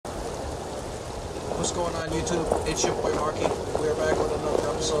What's going on YouTube? It's your boy Marky. We are back with another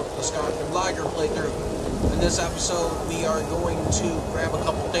episode of the Skyrim Lyger playthrough. In this episode, we are going to grab a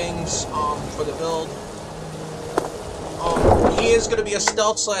couple things for the build. He is going to be a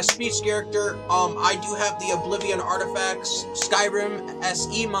stealth slash speech character. I do have the Oblivion artifacts, Skyrim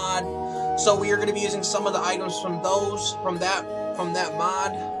SE mod, so we are going to be using some of the items from that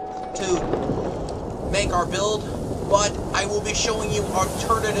mod to make our build. But I will be showing you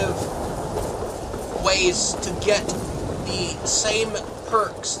alternative ways to get the same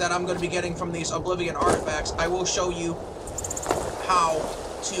perks that I'm going to be getting from these Oblivion artifacts. I will show you how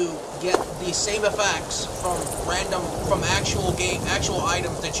to get the same effects from actual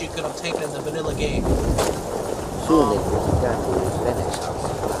items that you could have taken in the vanilla game. Surely this battle is finished.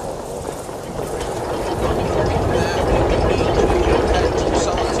 That we need to head to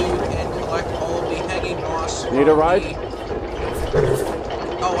Solitude and collect all of the hanging moss. Need a ride?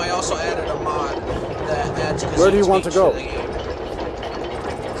 Oh, I also added a mod that adds. Where do you want to go? We're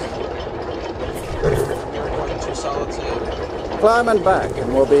going to Solitude. Climb and back,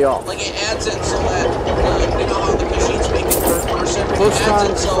 and we'll be off. Like, it adds it so that, you know how the Khajiit speak in third person? It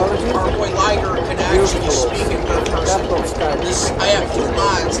adds it so our boy Lyger can actually speak in third person. I have two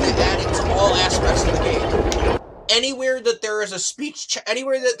mods that add it to all aspects of the game. Anywhere that there is a speech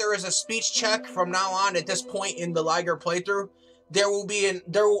check from now on at this point in the Lyger playthrough,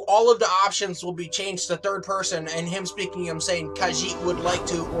 all of the options will be changed to third person, and him speaking, him saying Khajiit would like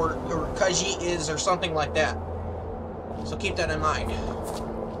to, or Khajiit is, or something like that. So keep that in mind.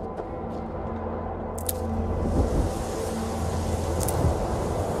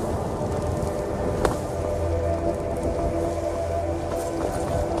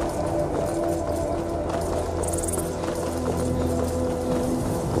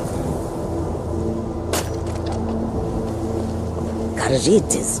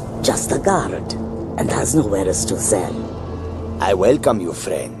 Khajiit is just a guard, and has nowhere else to sell. I welcome you,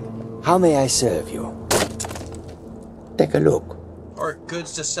 friend. How may I serve you? Take a look. Or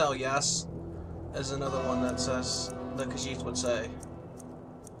goods to sell, yes. Is another one that says the Khajiit would say.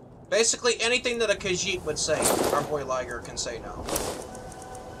 Basically, anything that a Khajiit would say, our boy Lyger can say now.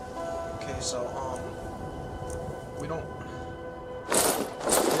 Okay, so, we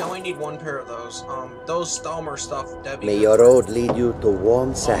only need one pair of those. Those Stalmer stuff, that'd be May good your road lead you to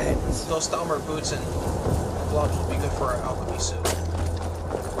warm sands. Those Stalmer boots and gloves would be good for our alchemy suit.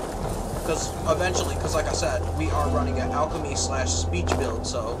 Because eventually, like I said, we are running an alchemy slash speech build,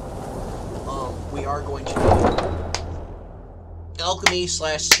 so we are going to do alchemy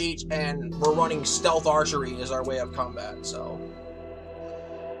slash speech, and we're running stealth archery as our way of combat. So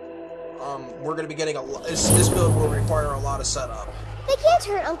we're going to be getting this build will require a lot of setup. They can't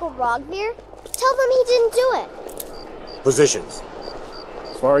hurt Uncle Rogvir. Tell them he didn't do it. Positions.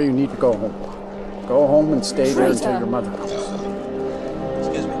 Sorry, you need to go home. Go home and stay there until your mother comes.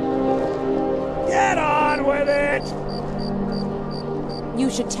 Excuse me. Get on with it!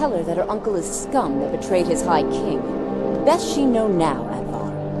 You should tell her that her uncle is scum that betrayed his high king. Best she know now,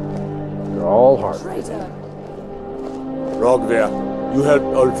 Advar. You're all hard. Rogvir, you helped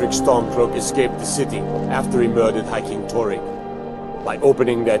Ulfric Stormcloak escape the city after he murdered High King Torrik. By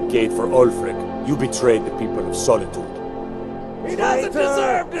opening that gate for Ulfric, you betrayed the people of Solitude. He doesn't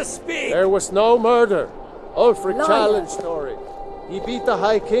deserve to speak! There was no murder. Ulfric challenged Torrik. He beat the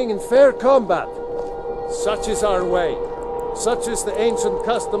High King in fair combat. Such is our way. Such is the ancient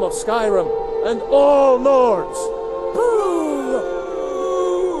custom of Skyrim and all Nords. Boo!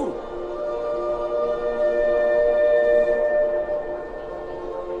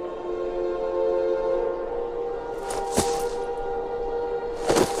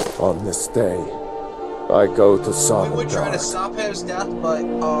 On this day, I go to Solitude. We would try to stop his death, but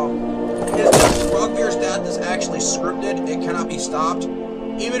Rogvir's death is actually scripted. It cannot be stopped.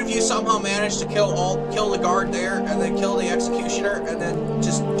 Even if you somehow manage to kill the guard there, and then kill the executioner, and then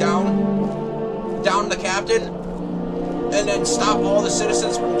just down the captain, and then stop all the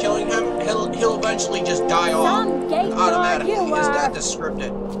citizens from killing him, he'll eventually just die off automatically. His death is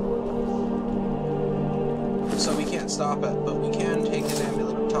scripted, so we can't stop it, but we can take his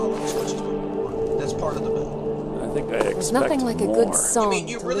amulet of Talos, which is what we want. That's part of the build. I think I expect There's nothing like a good song. I mean,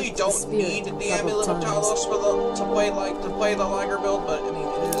 you really don't need the amulet of Talos to play the Lyger build, but I mean,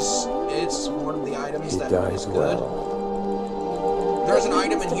 it's one of the items that is good. There's an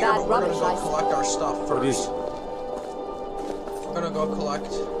item in here, but we're gonna go collect our stuff first. We're gonna go collect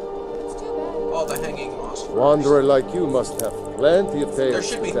all the hanging moss. Wanderer like you must have plenty of tales. There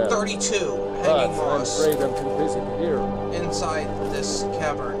should be 32 hanging moss. I'm afraid I'm too busy to hear. Inside this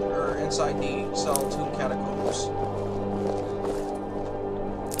cavern, or inside the Solitude catacombs.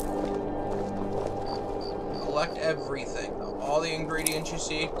 Collect everything, though. All the ingredients you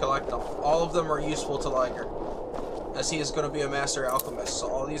see, collect them. All of them are useful to Lyger, as he is going to be a master alchemist, so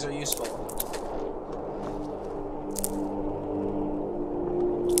all these are useful.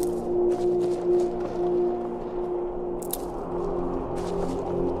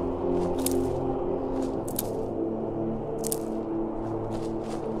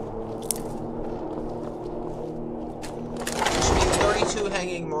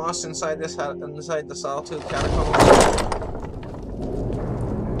 Hanging moss inside the Solitude catacombs.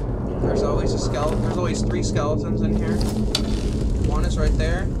 There's always a skeleton. There's always 3 skeletons in here. One is right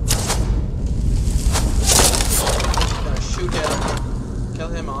there. I'm gonna shoot him, kill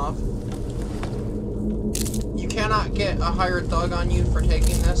him off. You cannot get a hired thug on you for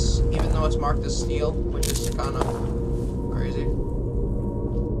taking this, even though it's marked as steel, which is kind of crazy.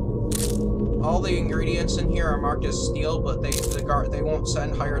 All the ingredients in here are marked as steel, but they won't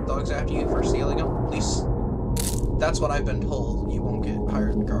send hired thugs after you for stealing them. At least that's what I've been told. You won't get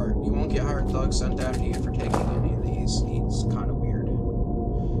hired thugs sent after you for taking any of these. It's kind of weird.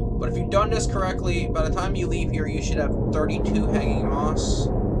 But if you've done this correctly, by the time you leave here, you should have 32 hanging moss.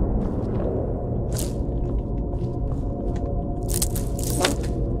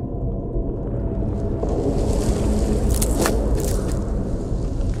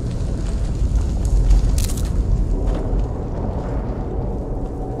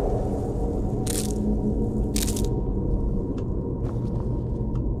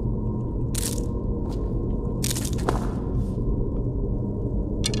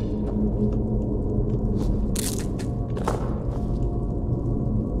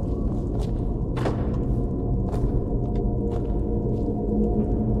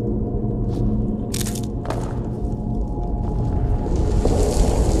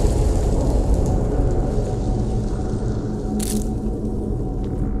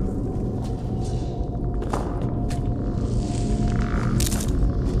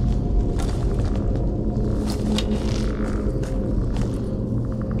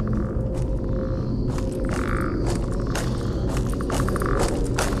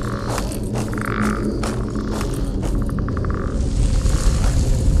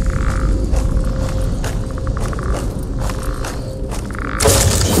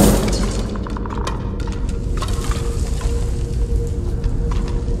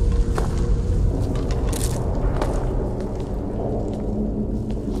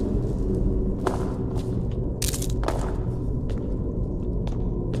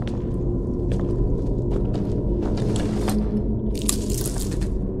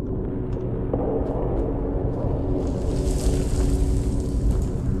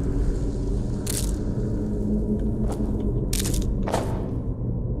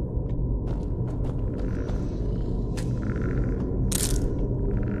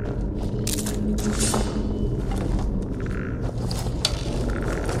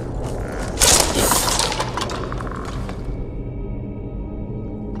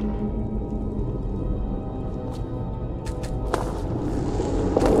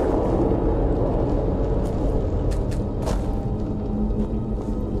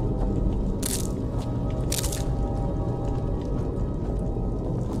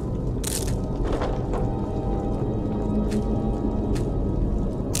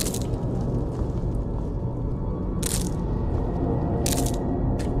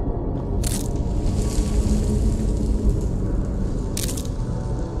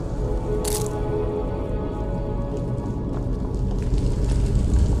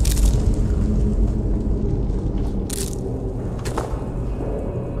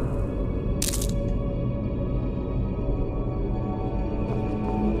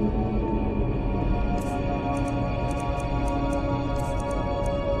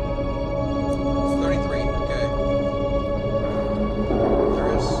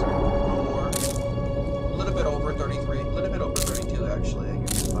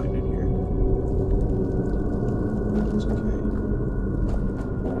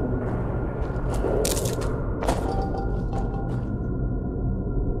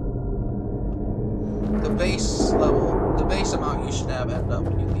 base amount you should have end up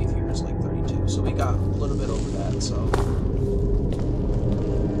when you leave here is like 32. So we got a little bit over that, so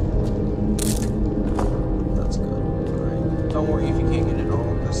that's good. Alright. Don't worry if you can't get it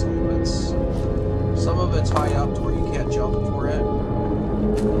all, because some of it's high up to where you can't jump for it.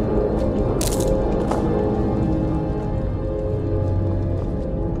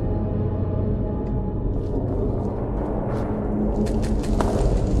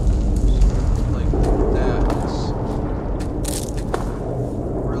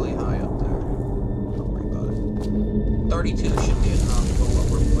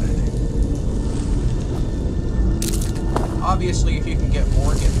 Obviously, if you can get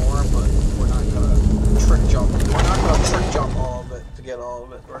more, but we're not gonna trick jump. We're not gonna trick jump all of it to get all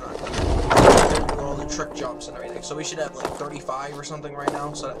of it. We're not gonna do all the trick jumps and everything. So we should have like 35 or something right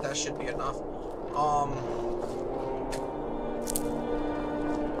now, so that should be enough.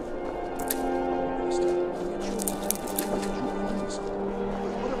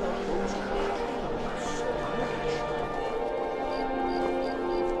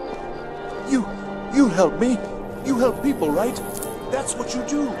 You help me. You help people, right? That's what you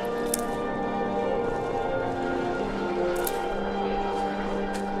do.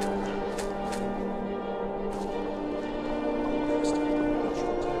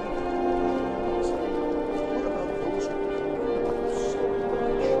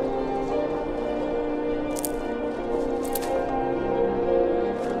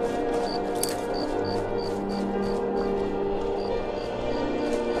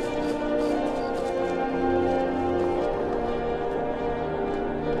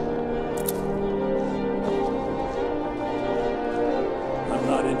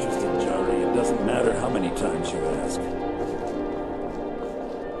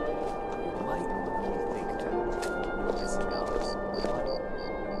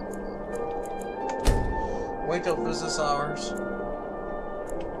 Wait till business hours.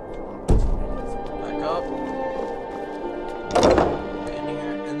 Back up. In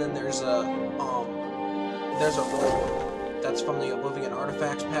here. And then there's a robe that's from the Oblivion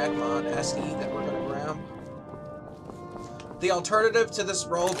Artifacts pack mod SE that we're gonna grab. The alternative to this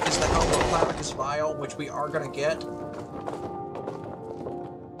robe is the Helm of Clavicus Vial, which we are gonna get.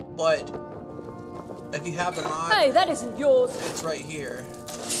 But if you have the mod, hey, that isn't yours. It's right here.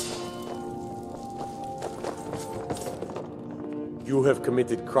 You have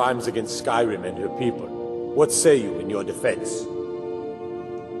committed crimes against Skyrim and her people. What say you in your defense?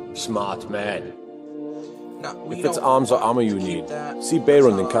 Smart man. No, if it's arms or armor you need, see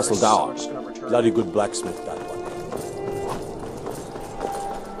Baron in Castle Dower. Bloody good blacksmith, that one.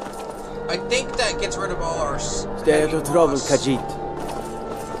 I think that gets rid of all our... Stay out of trouble, Khajiit.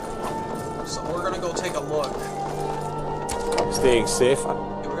 So we're gonna go take a look. Staying safe? We're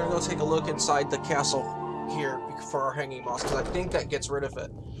gonna go take a look inside the castle here for our hanging moss, because I think that gets rid of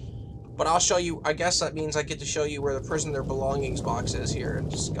it. But I'll show you, I guess that means I get to show you where the prisoner belongings box is here in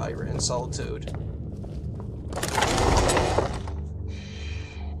Skyrim, in Solitude.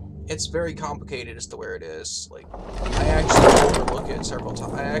 It's very complicated as to where it is. Like, I actually overlook it several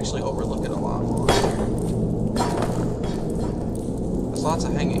times. I actually overlook it a lot more. There's lots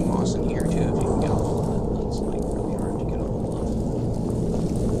of hanging moss in here too, if you can get a hold of it. It's like really hard to get a hold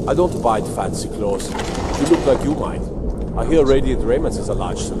of. I don't buy fancy clothes. You look like you might. I hear Radiant Raiments has a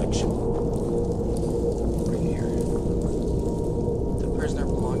large selection. Right here. The prisoner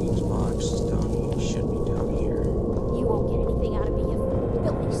belongings box is down here. It should be down here. You won't get anything out of me, you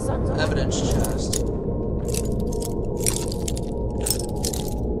filthy sons of... Evidence chest.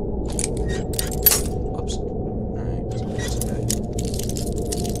 Oops. Alright, that's okay.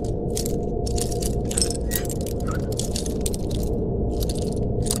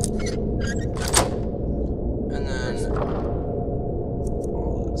 And then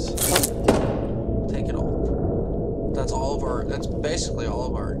all this. Take it all. That's all of our, that's basically all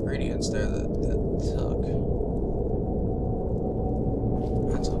of our ingredients there that took.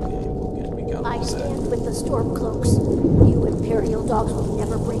 That's okay. We got I stand with the Stormcloaks. You Imperial dogs will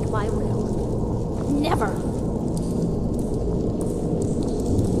never break my will. Never!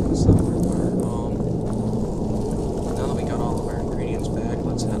 That's not very far. Now that we got all of our ingredients back,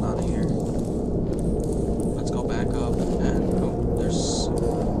 let's head out of here. Let's go back up and oh, there's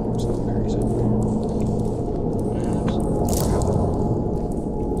some berries up there.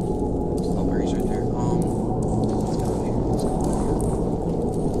 Some berries right there. Let's get up here. Let's go up here.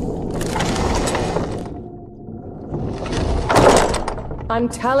 I'm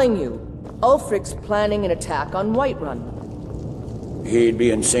telling you, Ulfric's planning an attack on Whiterun. He'd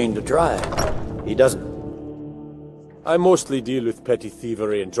be insane to try. He doesn't. I mostly deal with petty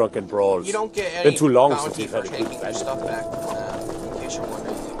thievery and drunken brawls. You don't get any Been too long since bounty we've for had a good taking your fight. stuff back, in case you're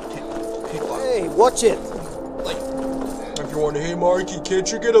wondering. Hey, watch it! Like, If you're wondering, hey Marky,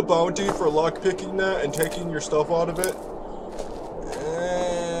 can't you get a bounty for lockpicking that and taking your stuff out of it?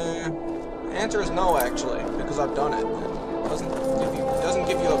 answer is no, actually, because I've done it. It doesn't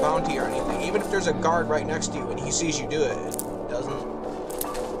give you a bounty or anything. Even if there's a guard right next to you and he sees you do it, it doesn't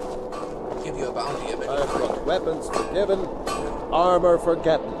give you a bounty of it. I've got weapons forgiven, armor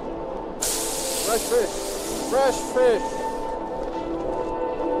forgotten. Fresh fish! Fresh fish!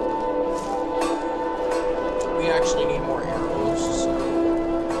 We actually need more arrows, so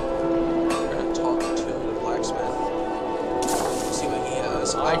we're gonna talk to the blacksmith.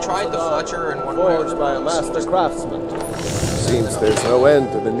 tried the Fletcher and one forged by a master craftsman. Seems there's no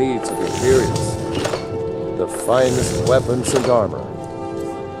end to the needs of the Imperials. The finest weapons and armor.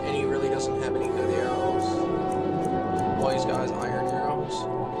 And he really doesn't have any good arrows. Well, he's got his iron arrows.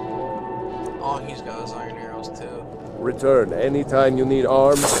 Oh, he's got his iron arrows too. Return anytime you need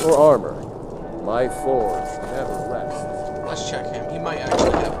arms or armor. My forge never rests. Let's check him. He might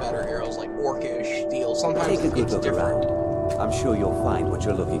actually have better arrows, like orcish steel. Sometimes Take a good it's look different. around. I'm sure you'll find what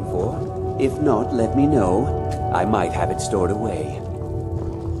you're looking for. If not, let me know. I might have it stored away.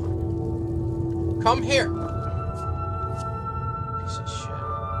 Come here. Piece of shit.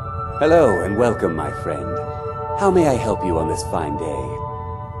 Hello and welcome, my friend. How may I help you on this fine day?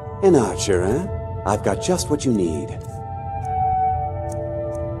 An archer, huh? I've got just what you need.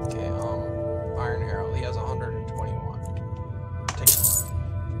 Okay, iron arrow. He has 121. Take it.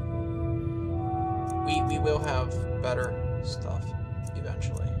 We will have better stuff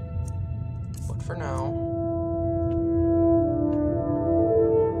eventually. But for now,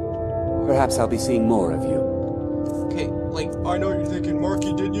 Perhaps I'll be seeing more of you. okay, like I know what you're thinking,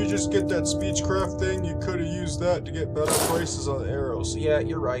 Marky, didn't you just get that speechcraft thing? You could have used that to get better prices on arrows. yeah,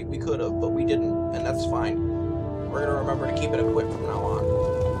 you're right. We could have, but we didn't, and that's fine. We're gonna remember to keep it equipped from now on.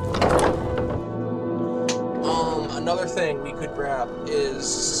 Another thing we could grab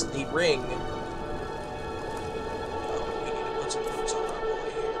is the ring. Oh, we need to put some boots on our boy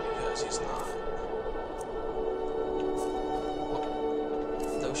here because he's not.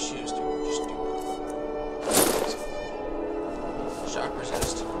 Those shoes just do not. Shock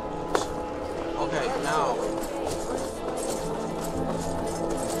resist. Okay, now.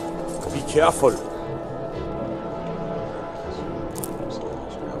 Be careful.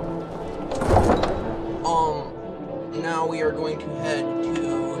 Now we are going to head to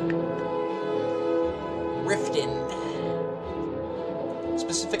Riften,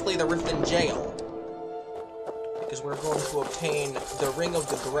 specifically the Riften jail, because we're going to obtain the Ring of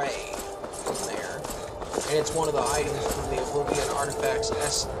the Grey from there, and it's one of the items from the Oblivion Artifacts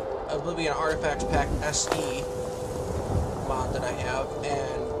Pack SE mod that I have,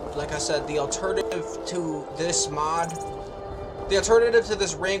 and like I said, the alternative to this mod. The alternative to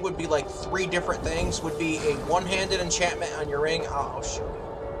this ring would be like 3 different things. Would be a one-handed enchantment on your ring. I'll show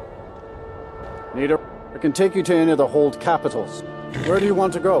you. Neither. I can take you to any of the hold capitals. Where do you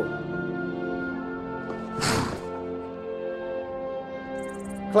want to go?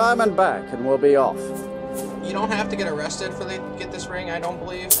 Climb and back, and we'll be off. You don't have to get arrested for get this ring, I don't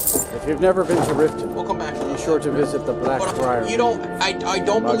believe. If you've never been to Riften, we'll come back to be sure to visit the Black Friar. You don't. I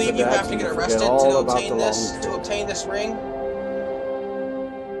don't believe you have to get arrested to obtain this ring.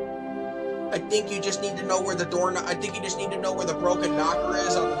 I think you just need to know where the door. I think you just need to know where the broken knocker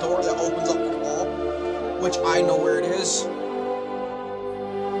is on the door that opens up the wall, which I know where it is.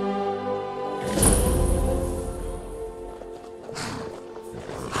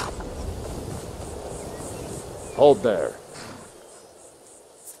 Hold there.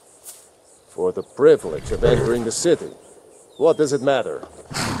 For the privilege of entering the city, what does it matter?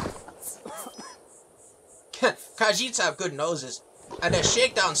 Khajiits have good noses. And the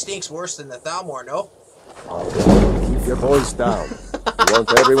shakedown stinks worse than the Thalmor, no? Keep your voice down. You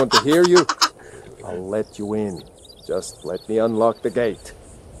want everyone to hear you? I'll let you in. Just let me unlock the gate.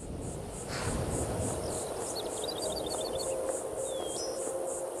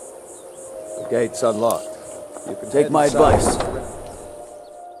 The gate's unlocked. You can take my advice.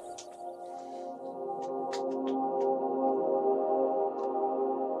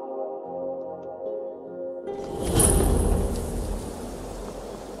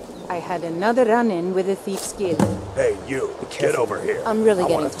 I had another run-in with a thief's guild. Hey, you! Get over here. I'm really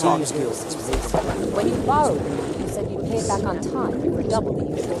getting tired to you. of this. When you borrowed it, you said you'd pay it back on time for double the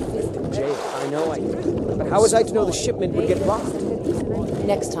usual fee. Jay, I know but how was I to know the shipment would get robbed?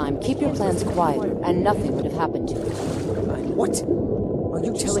 Next time, keep your plans quieter, and nothing would have happened to it. What? Are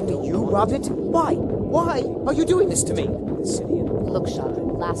you telling me you robbed it? Why? Why are you doing this to me? Look, Shaka,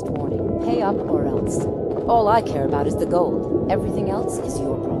 last warning. Pay up or else. All I care about is the gold. Everything else is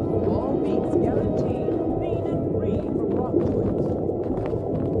your problem. All means guaranteed, clean and free from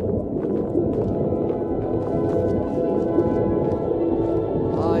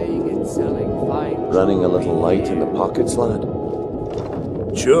Buying and selling fine. Running a little light in the pockets, lad?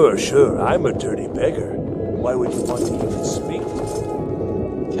 Sure. I'm a dirty beggar. Why would you want to even speak to me?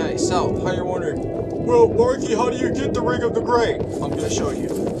 Okay, so, how you're wondering? Well, Marky, how do you get the Ring of the Grey? I'm gonna show you.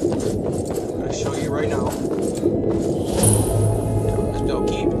 I'm gonna show you right now. Let's go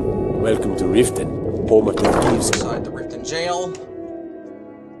keep. Welcome to Riften, home of the thieves. Inside the Riften jail.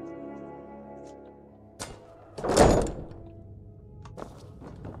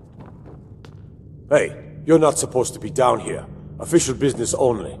 Hey, you're not supposed to be down here. Official business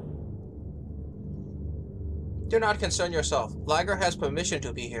only. Do not concern yourself. Lyger has permission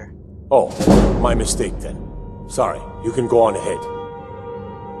to be here. Oh, my mistake then. Sorry, you can go on ahead.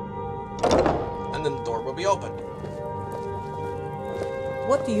 And then the door will be opened.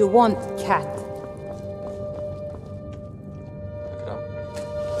 What do you want, cat? Look it up.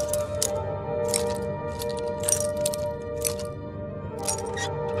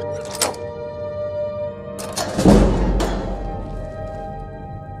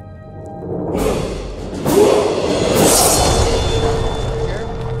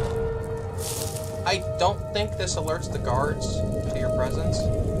 I don't think this alerts the guards to your presence.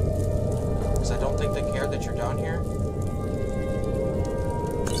 Because I don't think they care that you're down here.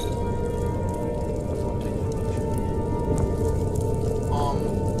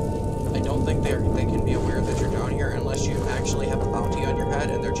 I don't think they can be aware that you're down here unless you actually have a bounty on your head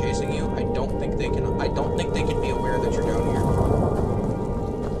and they're chasing you. I don't think they can be aware that you're down here.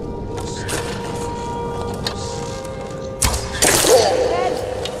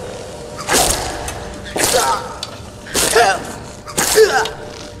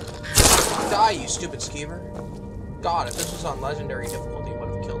 Die, you stupid skeever. God, if this was on legendary difficulty, it would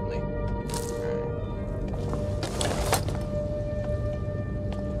have killed me.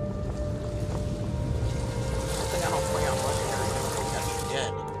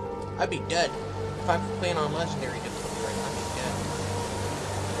 I'd be dead. If I'm playing on legendary difficulty right now, I'd be dead.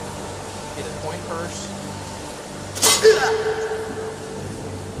 Okay, the coin purse.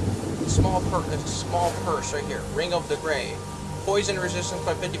 Small purse right here. Ring of the Grey. Poison resistance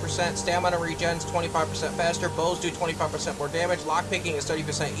by 50%. Stamina regens 25% faster. Bows do 25% more damage. Lockpicking is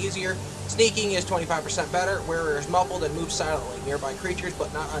 30% easier. Sneaking is 25% better. Wearer is muffled and moves silently. Nearby creatures,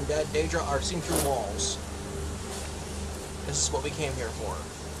 but not undead, Daedra are seen through walls. This is what we came here for.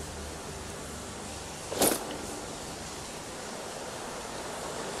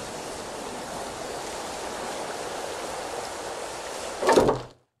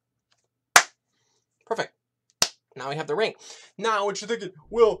 Perfect. Now we have the ring. Now what you thinking?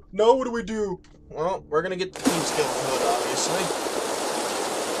 Well, now what do we do? Well, we're gonna get the team skill hood, obviously.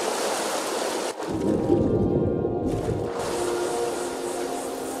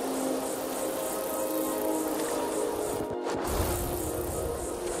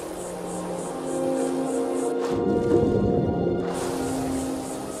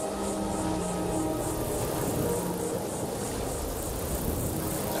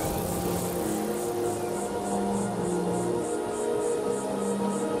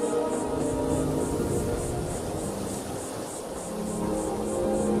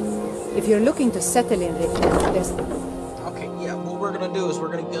 If you're looking to settle in Riftland, there's... Okay, yeah, what we're gonna do is we're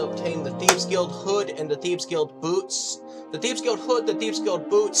gonna go obtain the Thieves Guild hood and the Thieves Guild boots. The Thieves Guild hood, the Thieves Guild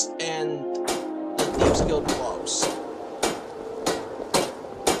boots, and the Thieves Guild gloves.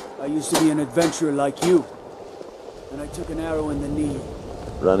 I used to be an adventurer like you, and I took an arrow in the knee.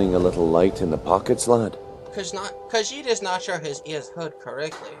 Running a little light in the pockets, lad? Cause you just not sure his hood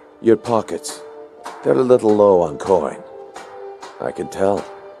correctly. Your pockets. They're a little low on coin. I can tell.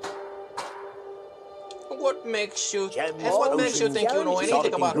 What makes you think you know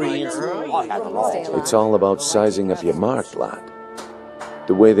anything about Lyger? It's all about sizing up your mark, lad.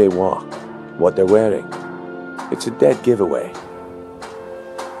 The way they walk, what they're wearing. It's a dead giveaway.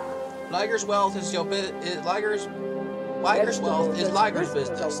 Lyger's wealth is your Lyger's wealth is Lyger's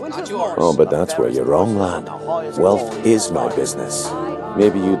business, not yours. Oh, but that's where you're wrong, lad. Wealth is my business.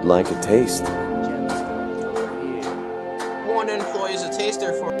 Maybe you'd like a taste. One employs a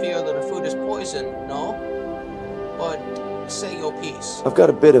taster for fear that the food is poison, no? But say your piece. I've got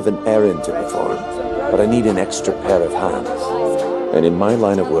a bit of an errand to perform, but I need an extra pair of hands. And in my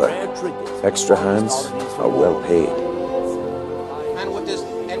line of work, extra hands are well paid. And what is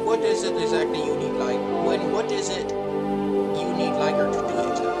it exactly you need what is it you need Lyger to do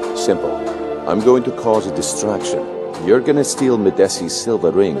exactly? Simple. I'm going to cause a distraction. You're gonna steal Medesi's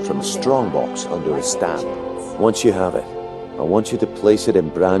silver ring from a strongbox under a stamp. Once you have it, I want you to place it in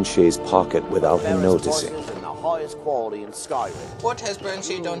Branche's pocket without him noticing. Quality in Skyrim. What has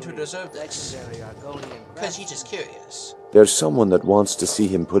Branche done to deserve this? Because he's just curious. There's someone that wants to see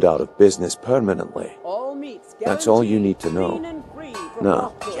him put out of business permanently. That's all you need to know.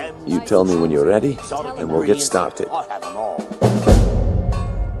 Now, you tell me when you're ready, and we'll get started.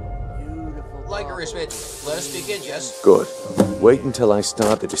 Lyger is ready. Let us begin, yes? Good. Wait until I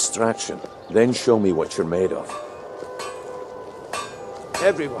start the distraction, then show me what you're made of.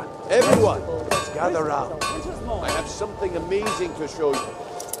 Everyone, let's gather round. I have something amazing to show you.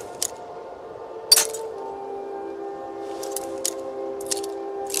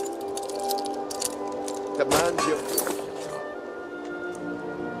 demands your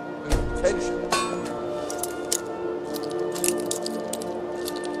attention.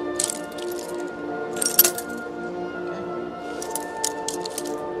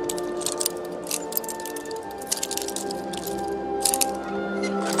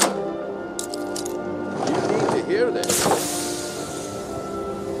 You need to hear this.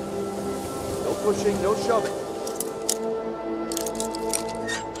 No pushing, no shoving.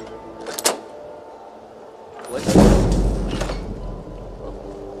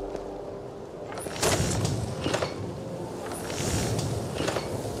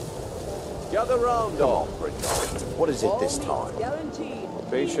 Gather round, all. What is it this time? Guaranteed.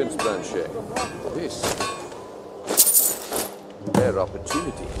 Patience, Blanchet. This. Rare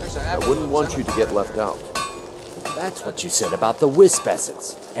opportunity. I wouldn't want you to get left out. That's what you said about the wisp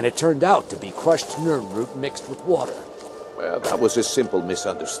essence. And it turned out to be crushed nerve root mixed with water. Well, that was a simple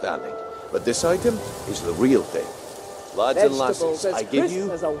misunderstanding. But this item is the real thing. Lads and lasses, I give you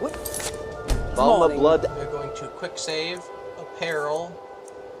Valma blood. We're going to quick save, apparel,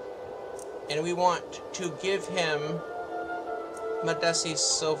 and we want to give him Madesi's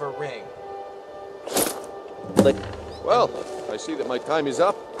silver ring. Well, I see that my time is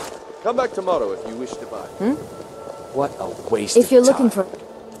up. Come back tomorrow if you wish to buy. What a waste If of you're time. looking for...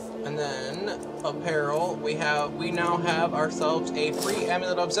 And then apparel, we now have ourselves a free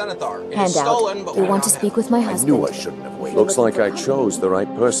amulet of Zenithar. It is stolen, but You we want now to have speak with my I husband? knew I shouldn't have waited. Looks like I chose the right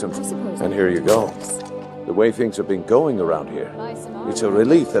person. And here you go. The way things have been going around here, it's a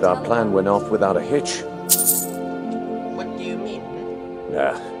relief that our plan went off without a hitch. What do you mean?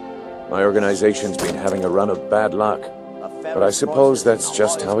 My organization's been having a run of bad luck. But I suppose that's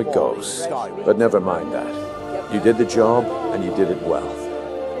just how it goes. But never mind that. You did the job, and you did it well.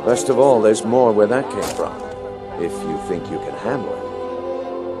 Best of all, there's more where that came from. If you think you can handle it.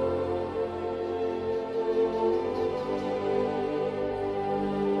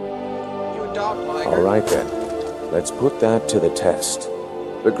 All right then. Let's put that to the test.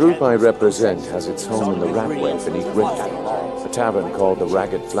 The group I represent has its home in the Ratway beneath Ritgen, a tavern called the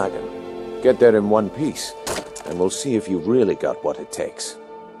Ragged Flagon. Get there in one piece, and we'll see if you've really got what it takes.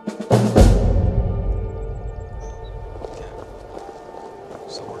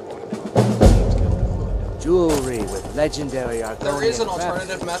 Jewelry with legendary Argonian There is an craftsmanship.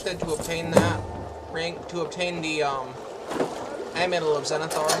 alternative method to obtain that ring, to obtain the amulet of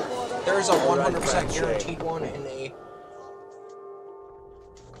Zenithar. There is a 100% guaranteed one in a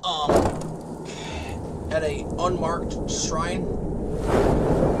at a unmarked shrine.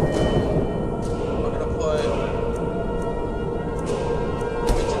 We're gonna put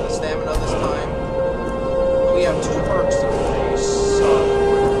points in the stamina this time. We have 2 perks to face.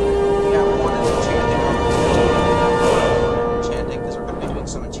 We have one in enchanting because we're gonna be doing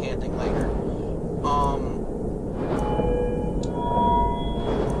some enchanting later.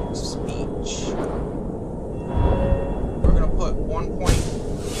 Speech. We're gonna put 1 point.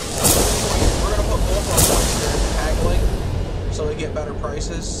 We're gonna put both our points here in haggling, so we get better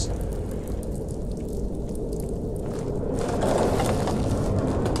prices.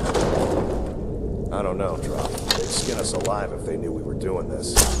 I don't know, Drop. They'd skin us alive if they knew we were doing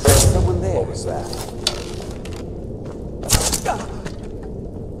this. There's someone there. What was that?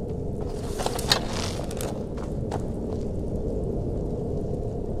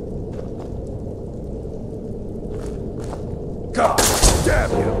 God damn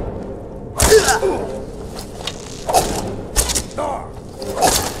you!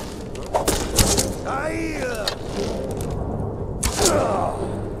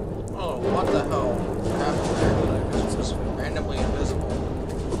 Oh, what the hell happened there? It's just randomly invisible.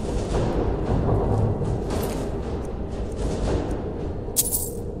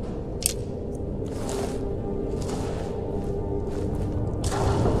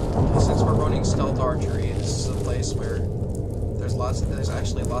 Since we're running stealth archery, this is a place where there's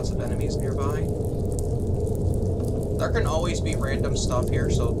actually lots of enemies nearby. There can always be random stuff here,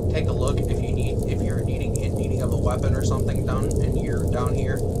 so take a look if you're in needing of a weapon or something done and you're down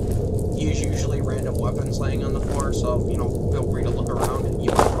here. There's usually random weapons laying on the floor, so feel free to look around. You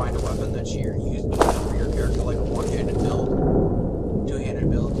might find a weapon that you're using for your character, like a one-handed build, two-handed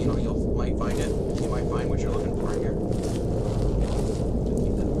build. You might find it. You might find what you're looking for in here.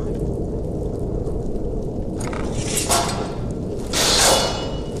 Keep that in mind.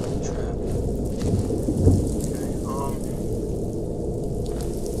 Trap. Okay.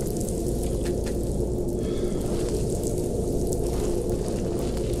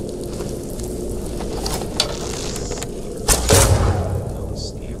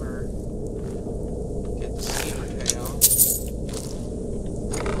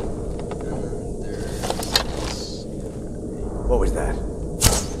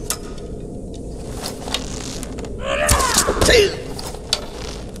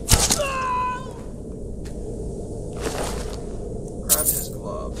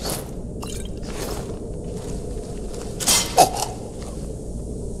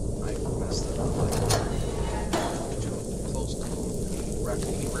 back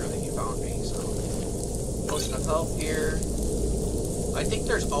to Hebrew that you found me, so. Potion of health here. I think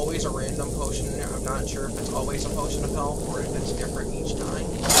there's always a random potion in there. I'm not sure if it's always a potion of health or if it's different each time.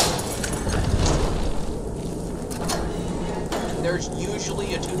 There's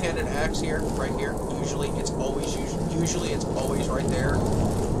usually a two-handed axe here, right here. Usually it's always right there.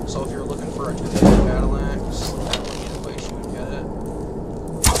 So if you're looking for a two-handed battle axe, that would be the place you would get it.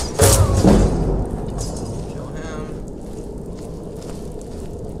 Kill him.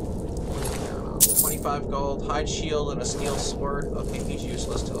 25 gold, hide shield, and a steel sword. Okay, he's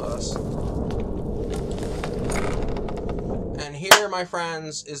useless to us. And here, my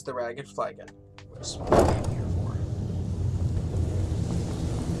friends, is the ragged flagon. What's what I came here for?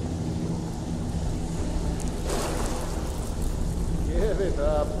 Give it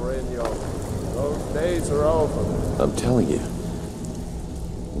up, Brynjolf. Those days are over. I'm telling you.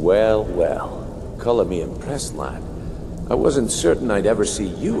 Well, well. Color me impressed, lad. I wasn't certain I'd ever see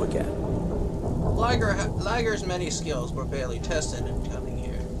you again. Lyger's many skills were barely tested in coming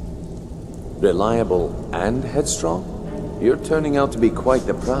here. Reliable and headstrong? You're turning out to be quite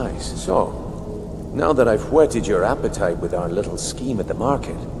the prize. So, now that I've whetted your appetite with our little scheme at the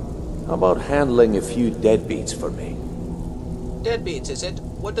market, how about handling a few deadbeats for me? Deadbeats, is it?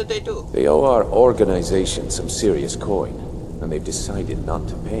 What did they do? They owe our organization some serious coin, and they've decided not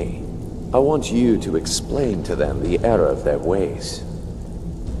to pay. I want you to explain to them the error of their ways.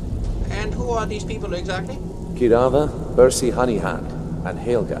 And who are these people exactly? Kirava, Bersi Honeyhand, and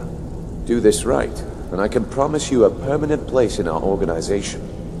Helga. Do this right, and I can promise you a permanent place in our organization.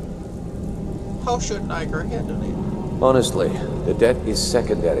 How should Lyger handle it? Honestly, the debt is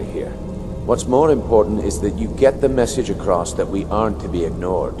secondary here. What's more important is that you get the message across that we aren't to be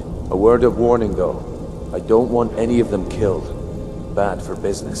ignored. A word of warning, though. I don't want any of them killed. Bad for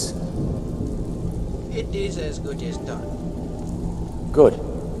business. It is as good as done. Good.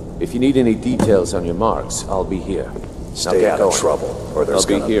 If you need any details on your marks, I'll be here. Stay out of trouble, or there's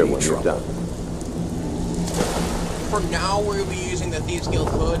I'll be here be when trouble. you're done. For now, we'll be using the Thieves Guild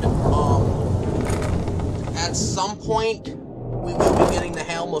hood. At some point, we will be getting the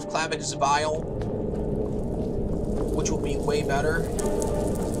Helm of Clavic's Vial, which will be way better.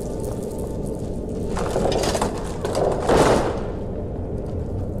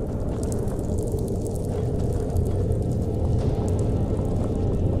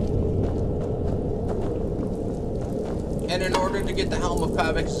 And in order to get the Helm of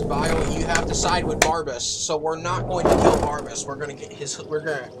Clavic's Vial, you have to side with Barbas. So we're not going to kill Barbas. We're going to get his.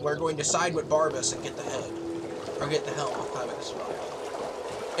 We're going to side with Barbas and get the head, or get the Helm of Clavic's Vial.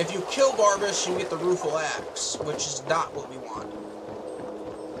 If you kill Barbas, you get the Rueful Axe, which is not what we want.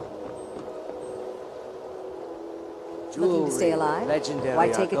 Looking to stay alive? Legendary. Why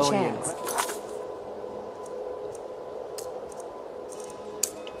take a chance?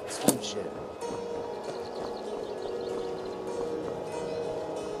 Sweet shit.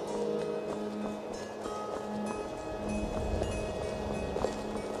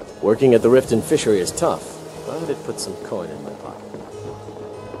 Working at the Rift and Fishery is tough, but it puts some coin in my pocket.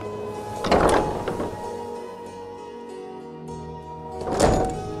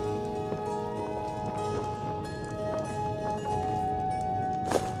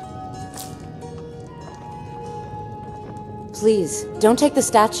 Please, don't take the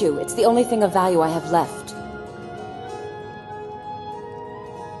statue. It's the only thing of value I have left.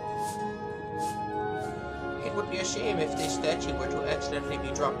 It would be a shame if this statue were to accidentally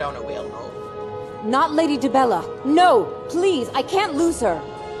be dropped down a well, no? Not Lady Dibella. No! Please, I can't lose her.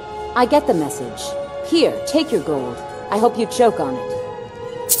 I get the message. Here, take your gold. I hope you choke on it.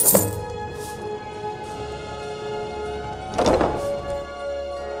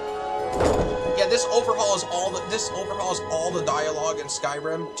 Yeah, this overhauls all the dialogue in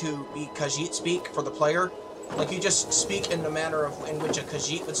Skyrim to be Khajiit speak for the player. Like, you just speak in the manner in which a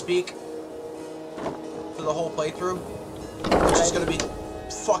Khajiit would speak for the whole playthrough, which is going to be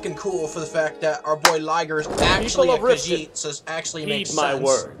fucking cool for the fact that our boy Lyger is actually a Khajiit, so it actually makes sense my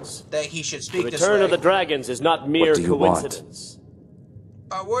words. that he should speak The this way. return of the dragons is not mere coincidence.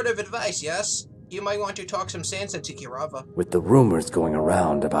 A word of advice, yes? You might want to talk some sense into Kirava. With the rumors going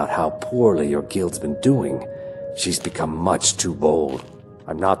around about how poorly your guild's been doing, she's become much too bold.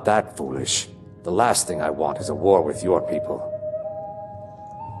 I'm not that foolish. The last thing I want is a war with your people.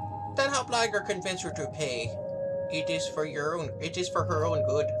 Then help Lyger convince her to pay. It is for her own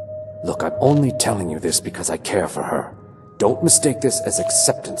good. Look, I'm only telling you this because I care for her. Don't mistake this as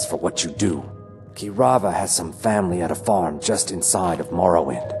acceptance for what you do. Kirava has some family at a farm just inside of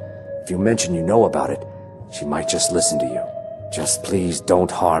Morrowind. If you mention you know about it, she might just listen to you. Just please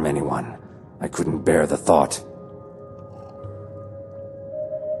don't harm anyone. I couldn't bear the thought.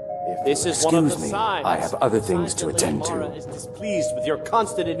 This is one of the Excuse me, signs. I have other things to attend Mara to. is displeased with your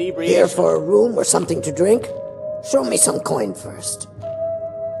constant inebriation. Here for a room or something to drink? Show me some coin first.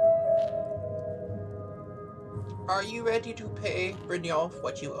 Are you ready to pay Brynjolf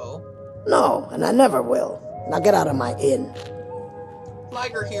what you owe? No, and I never will. Now get out of my inn.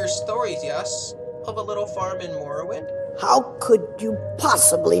 Lyger hears stories, yes, of a little farm in Morrowind. How could you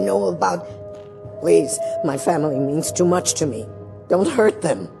possibly know about... Please, my family means too much to me. Don't hurt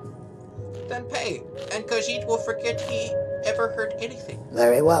them. Then pay, and Khajiit will forget he ever heard anything.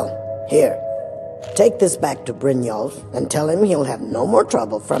 Very well. Here, take this back to Brynjolf and tell him he'll have no more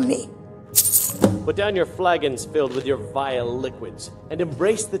trouble from me. Put down your flagons filled with your vile liquids, and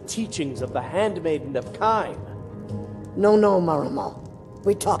embrace the teachings of the Handmaiden of Kime. No, Maramal.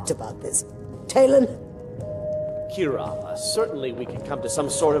 We talked about this. Talon? Kirava, certainly we can come to some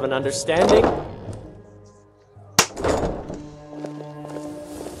sort of an understanding.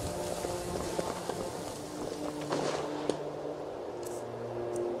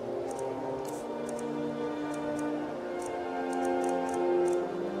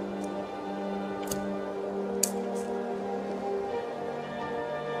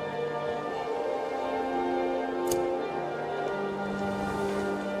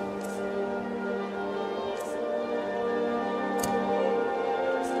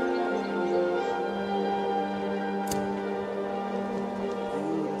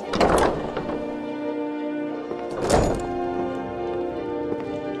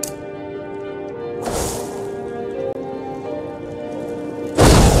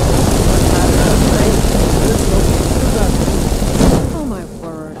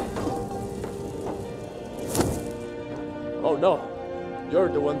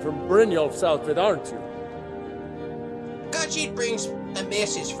 Brynjolf's outfit, aren't you? Khajiit brings a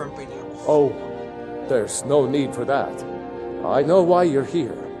message from Brynjolf. Oh, there's no need for that. I know why you're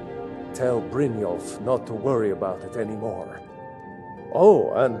here. Tell Brynjolf not to worry about it anymore.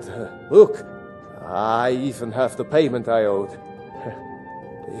 Oh, and look, I even have the payment I owed.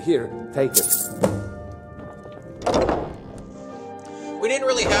 Here, take it. We didn't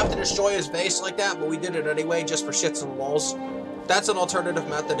really have to destroy his base like that, but we did it anyway, just for shits and lulz. That's an alternative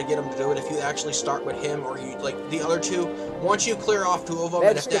method to get him to do it if you actually start with him or you like the other two. Once you clear off two of them,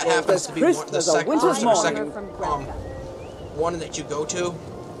 and if that happens to be the second one that you go to,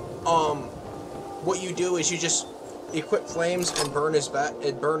 what you do is you just equip flames and burn his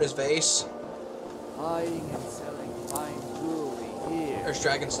base. Buying and selling fine jewelry here. There's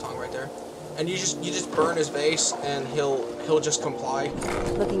Dragon's Tongue right there, and you just burn his base and he'll just comply.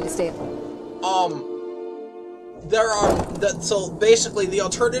 Looking to stay. So basically the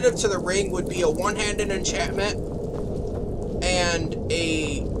alternative to the ring would be a one-handed enchantment and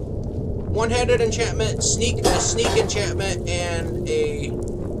a one-handed enchantment, sneak enchantment, and a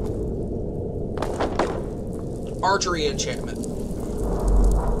archery enchantment.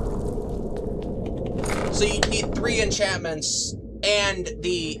 So you need 3 enchantments and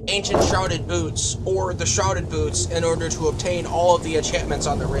the ancient shrouded boots or the shrouded boots in order to obtain all of the enchantments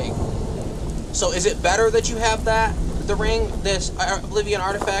on the ring. So is it better that you have the ring, this Oblivion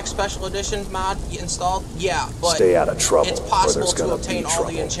Artifact Special Edition mod installed? Yeah, but stay out of trouble, it's possible to obtain all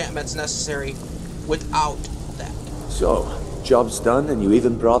the enchantments necessary without that. So, job's done and you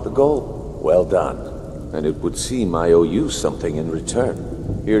even brought the gold. Well done. And it would seem I owe you something in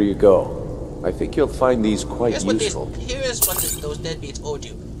return. Here you go. I think you'll find these quite useful. Here is what those deadbeats owed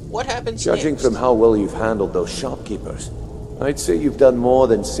you. What happens Judging next? from how well you've handled those shopkeepers, I'd say you've done more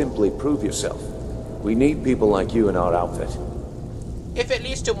than simply prove yourself. We need people like you in our outfit. If it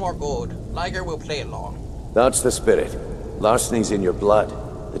leads to more gold, Lyger will play along. That's the spirit. Larceny's in your blood.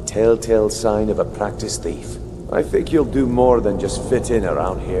 The telltale sign of a practiced thief. I think you'll do more than just fit in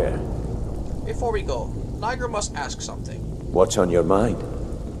around here. Before we go, Lyger must ask something. What's on your mind?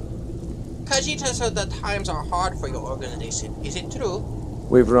 Khajiit has said that times are hard for your organization. Is it true?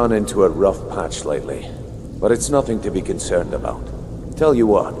 We've run into a rough patch lately, but it's nothing to be concerned about. Tell you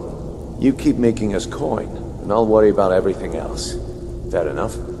what, you keep making us coin, and I'll worry about everything else. Fair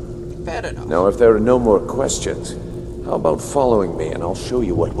enough? Fair enough. Now, if there are no more questions, how about following me and I'll show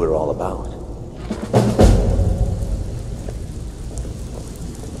you what we're all about?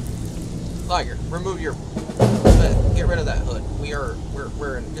 Lyger, remove your... Get rid of that hood.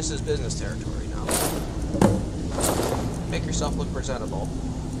 We're in... This is business territory now. Make yourself look presentable.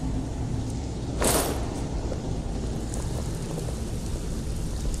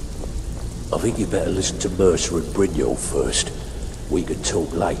 I think you better listen to Mercer and Brynjolf first. We can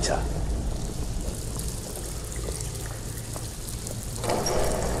talk later.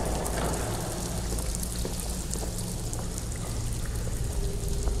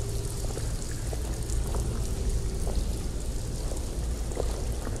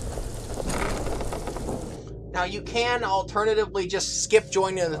 Now you can alternatively just skip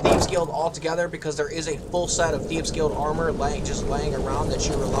joining the Thieves Guild altogether because there is a full set of Thieves Guild armor just laying around that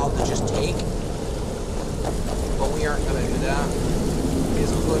you're allowed to just take. But we aren't going to do that.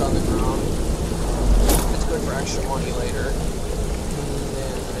 There's a hood on the ground. It's good for extra money later. And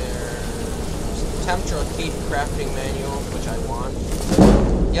then there's Temptra Thief Crafting Manual, which I want.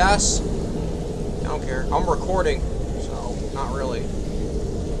 Yes. I don't care. I'm recording, so not really.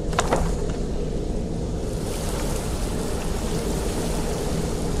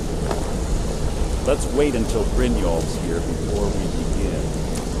 Let's wait until Brynjolf's here before we begin.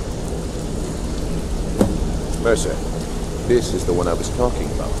 Mercer, this is the one I was talking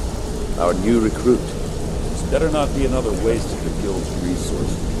about. Our new recruit. It's better not be another waste of the guild's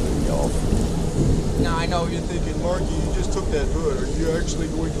resources, Brynjolf. Now I know you're thinking, Marky, you just took that hood. Are you actually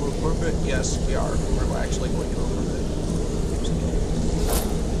going to equip it? Yes, we are. We're actually going to equip it.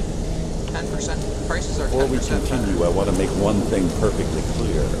 10%. Prices are 10%. Before we continue, I want to make one thing perfectly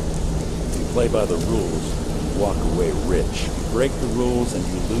clear. Play by the rules, you walk away rich. You break the rules and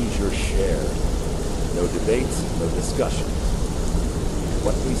you lose your share. No debates, no discussions.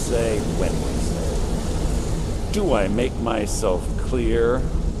 What we say, when we say. Do I make myself clear?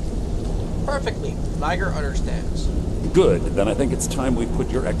 Perfectly. Lyger understands. Good, then I think it's time we put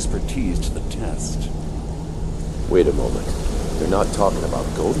your expertise to the test. Wait a moment. You're not talking about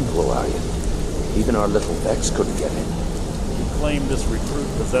Golden Glow, are you? Even our little Vex couldn't get in. Claim this recruit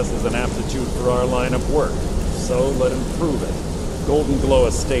possesses an aptitude for our line of work, so let him prove it. Golden Glow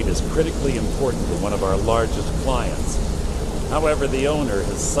Estate is critically important to one of our largest clients. However, the owner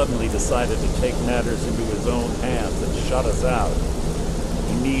has suddenly decided to take matters into his own hands and shut us out.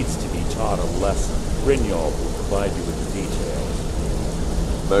 He needs to be taught a lesson. Brynjolf will provide you with the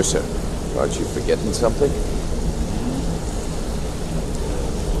details. Mercer, aren't you forgetting something?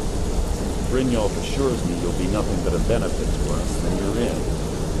 Brynjolf assures me you'll be nothing but a benefit to us, and you're in.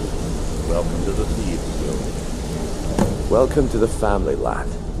 Welcome to the Thieves Guild. Welcome to the family, lad.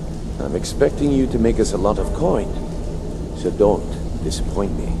 I'm expecting you to make us a lot of coin, so don't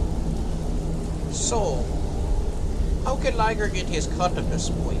disappoint me. So, how can Lyger get his cut of this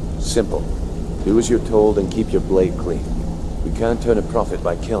point? Simple. Do as you're told and keep your blade clean. We can't turn a profit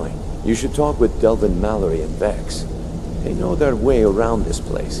by killing. You should talk with Delvin Mallory and Vex. They know their way around this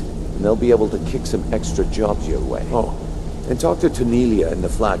place. And they'll be able to kick some extra jobs your way. Oh, and talk to Tonelia in the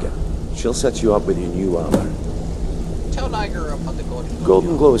Flagon. She'll set you up with your new armor. Tell Lyger about the Golden Glow.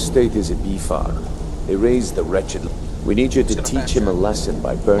 Golden Glow Estate is a bee farm. They raise the wretched. We need you to teach him a lesson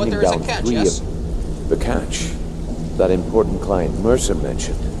by burning down three of the catch. That important client Mercer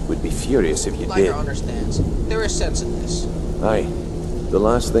mentioned would be furious if you Lyger did. understands. There is sense in this. Aye. The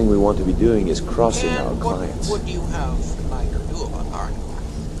last thing we want to be doing is crossing our clients. What would you have Lyger do about our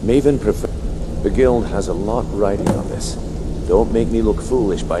Maven prefer. The guild has a lot riding on this. Don't make me look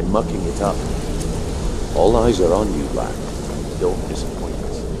foolish by mucking it up. All eyes are on you, lad. Don't disappoint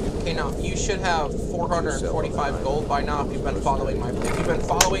us. Okay, now you should have 445 gold by now if you've been following if you've been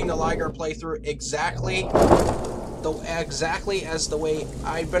following the Lyger playthrough exactly as the way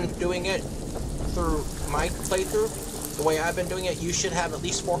I've been doing it through my playthrough. The way I've been doing it, you should have at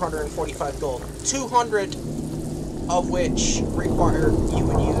least 445 gold. 200 of which require you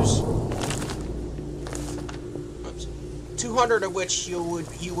would use 200 of which you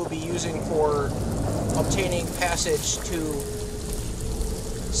will be using for obtaining passage to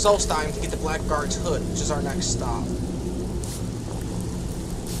Solstheim to get the Blackguard's hood, which is our next stop.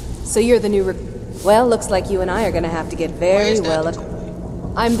 So you're the new well, looks like you and I are gonna have to get very well.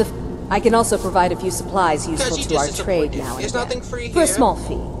 I can also provide a few supplies useful to our trade now and There's again. nothing free for here a small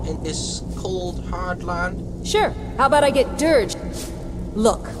fee. in this cold, hard land. Sure. How about I get dirge?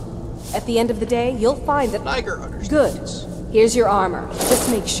 Look, at the end of the day, you'll find that Lyger understands. Good. Here's your armor. Just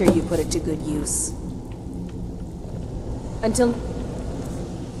make sure you put it to good use. Until.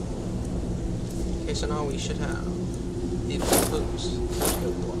 Okay, so now we should have Thieves Guild boots, Thieves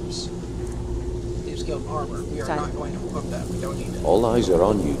Guild gloves, Thieves Guild armor. We are not going to equip that. We don't need it. All eyes are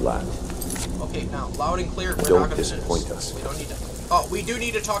on you, lad. Okay, now loud and clear. We're not Don't going to disappoint us. We don't need to. Oh, we do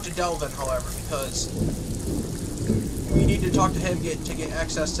need to talk to Delvin, however, because we need to talk to him to get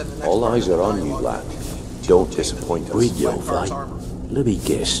access to the next. All eyes are on you, lad. Don't disappoint us. Let me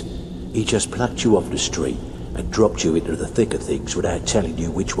guess. He just plucked you off the street and dropped you into the thick of things without telling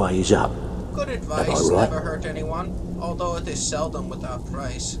you which way is up. Good advice. Am I right? Never hurt anyone, although it is seldom without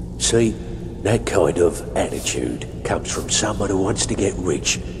price. See, that kind of attitude comes from someone who wants to get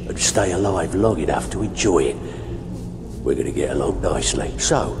rich and stay alive long enough to enjoy it. We're gonna get along nicely.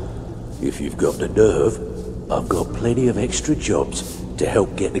 So, if you've got the nerve, I've got plenty of extra jobs to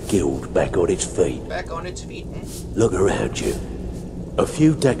help get the guild back on its feet. Back on its feet, Look around you. A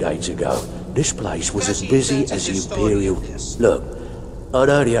few decades ago, this place was as busy as the Imperial... Look, I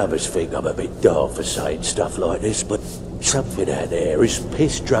know the others think I'm a bit daft for saying stuff like this, but something out there is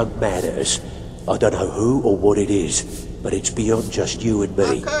piss-drunk mad at us. I don't know who or what it is, but it's beyond just you and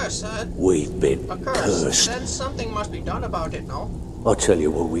me. A curse, We've been cursed. Then something must be done about it, no? I'll tell you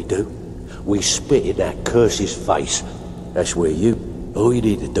what we do. We spit in that curse's face. That's where you... All you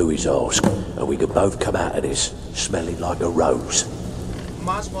need to do is ask, and we can both come out of this smelling like a rose.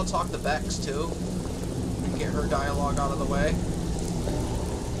 Might as well talk to Bex, too. And get her dialogue out of the way.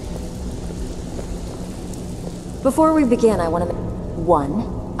 Before we begin, I want to...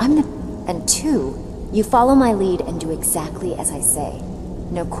 1, I'm the... And 2, you follow my lead and do exactly as I say.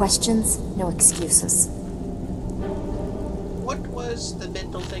 No questions, no excuses. What was the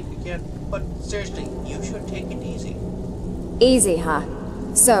mental thing again? But seriously, you should take it easy. Easy, huh?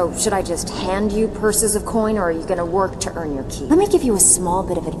 So, should I just hand you purses of coin, or are you gonna work to earn your keep? Let me give you a small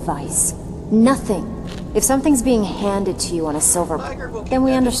bit of advice. Nothing. If something's being handed to you on a silver... then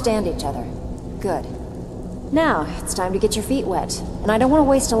we understand each other. Good. Now, it's time to get your feet wet. And I don't want to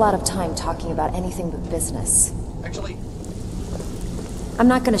waste a lot of time talking about anything but business. Actually... I'm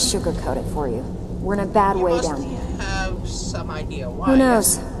not gonna sugarcoat it for you. We're in a bad way down here. Have some idea why. Who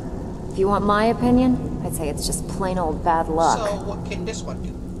knows? If you want my opinion, I'd say it's just plain old bad luck. So, what can this one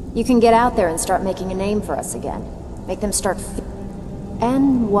do? You can get out there and start making a name for us again. Make them start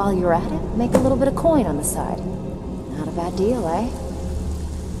and while you're at it, make a little bit of coin on the side. Not a bad deal, eh?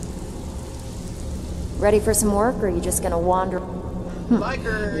 Ready for some work, or are you just gonna wander?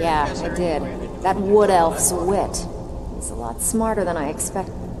 Yeah, I did. That wood elf's wit. He's a lot smarter than I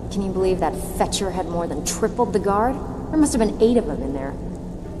expected. Can you believe that fetcher had more than tripled the guard? There must have been 8 of them in there.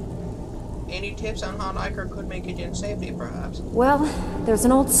 Any tips on how Lyger could make it in safety, perhaps? Well, there's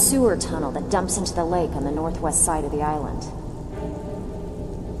an old sewer tunnel that dumps into the lake on the northwest side of the island.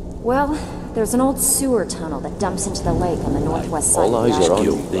 Walking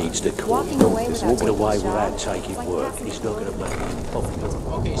away without taking work is not going to make it.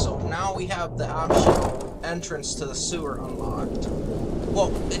 Okay, so now we have the optional entrance to the sewer unlocked.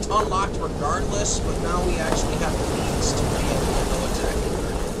 Well, it's unlocked regardless, but now we actually have the means to be able to know exactly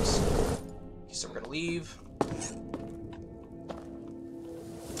where it is. Okay, so we're gonna leave.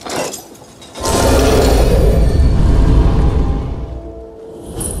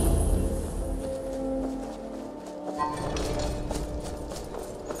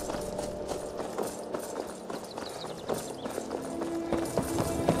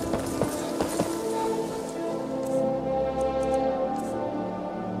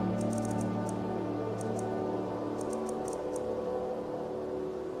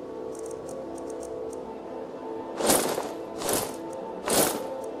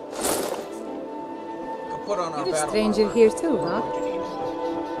 You're a stranger here too, huh?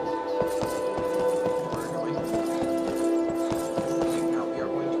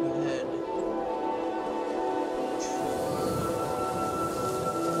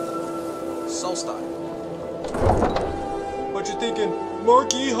 What you thinking?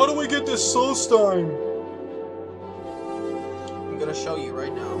 Marky, how do we get this Solstein? I'm gonna show you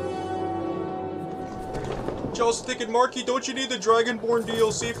right now. Joe's thinking, Marky, don't you need the Dragonborn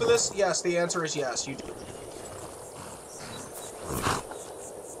DLC for this? Yes, the answer is yes, you do.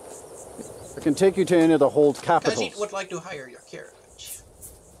 I can take you to any of the hold capitals. Khajiit would like to hire your carriage.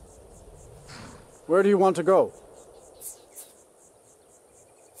 Where do you want to go?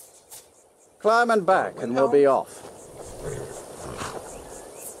 Climb and back, and we'll be off.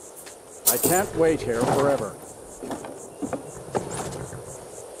 I can't wait here forever.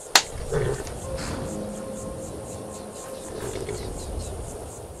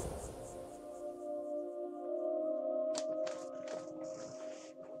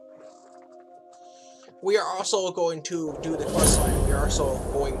 We are also going to do the quest line. We are also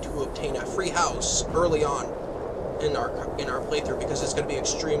going to obtain a free house early on in our playthrough because it's going to be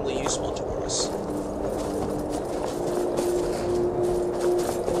extremely useful to us.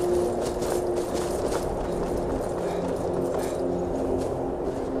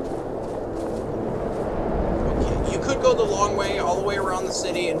 Okay, you could go the long way all the way around the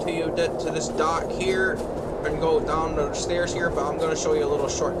city until you get to this dock here and go down the stairs here, but I'm going to show you a little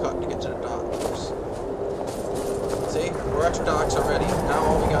shortcut to get to the docks. See, we're at the docks already. Now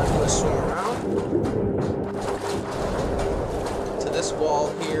all we gotta do is swim around to this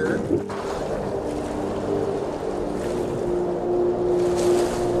wall here.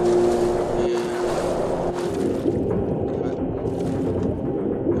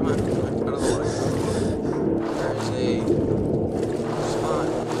 Come on, out of the water. There's a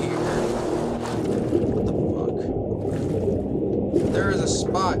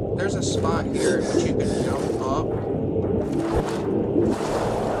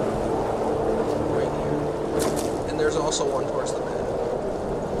also one towards the back.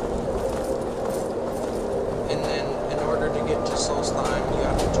 And then, in order to get to Solstheim, you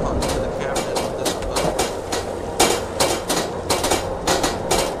have to talk to the captain of this boat.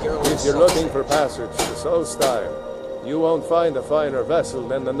 If you're looking for passage to Solstheim, you won't find a finer vessel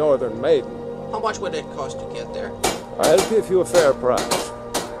than the Northern Maiden. How much would it cost to get there? I'll give you a fair price.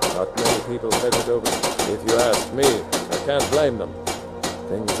 Not many people headed over. If you ask me, I can't blame them.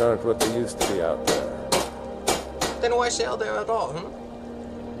 Things aren't what they used to be out there. Then why sail there at all, huh?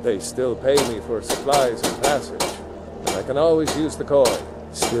 They still pay me for supplies and passage. And I can always use the coin.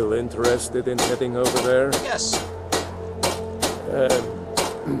 Still interested in heading over there? Yes.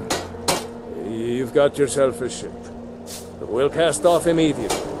 You've got yourself a ship. We'll cast off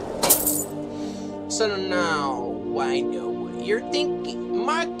immediately. So now, I know what you're thinking.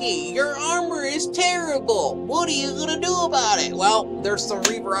 Marky, your armor is terrible. What are you gonna do about it? Well, there's some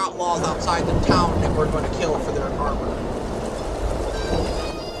Reaver outlaws outside the town that we're gonna kill for their armor.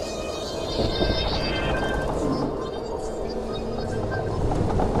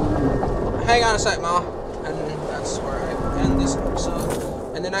 Hang on a sec, Ma. And that's where I end this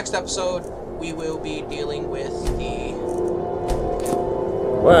episode. In the next episode, we will be dealing with the...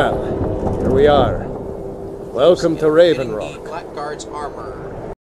 Well, here we are. Welcome to Raven Rock. Blackguard's armor.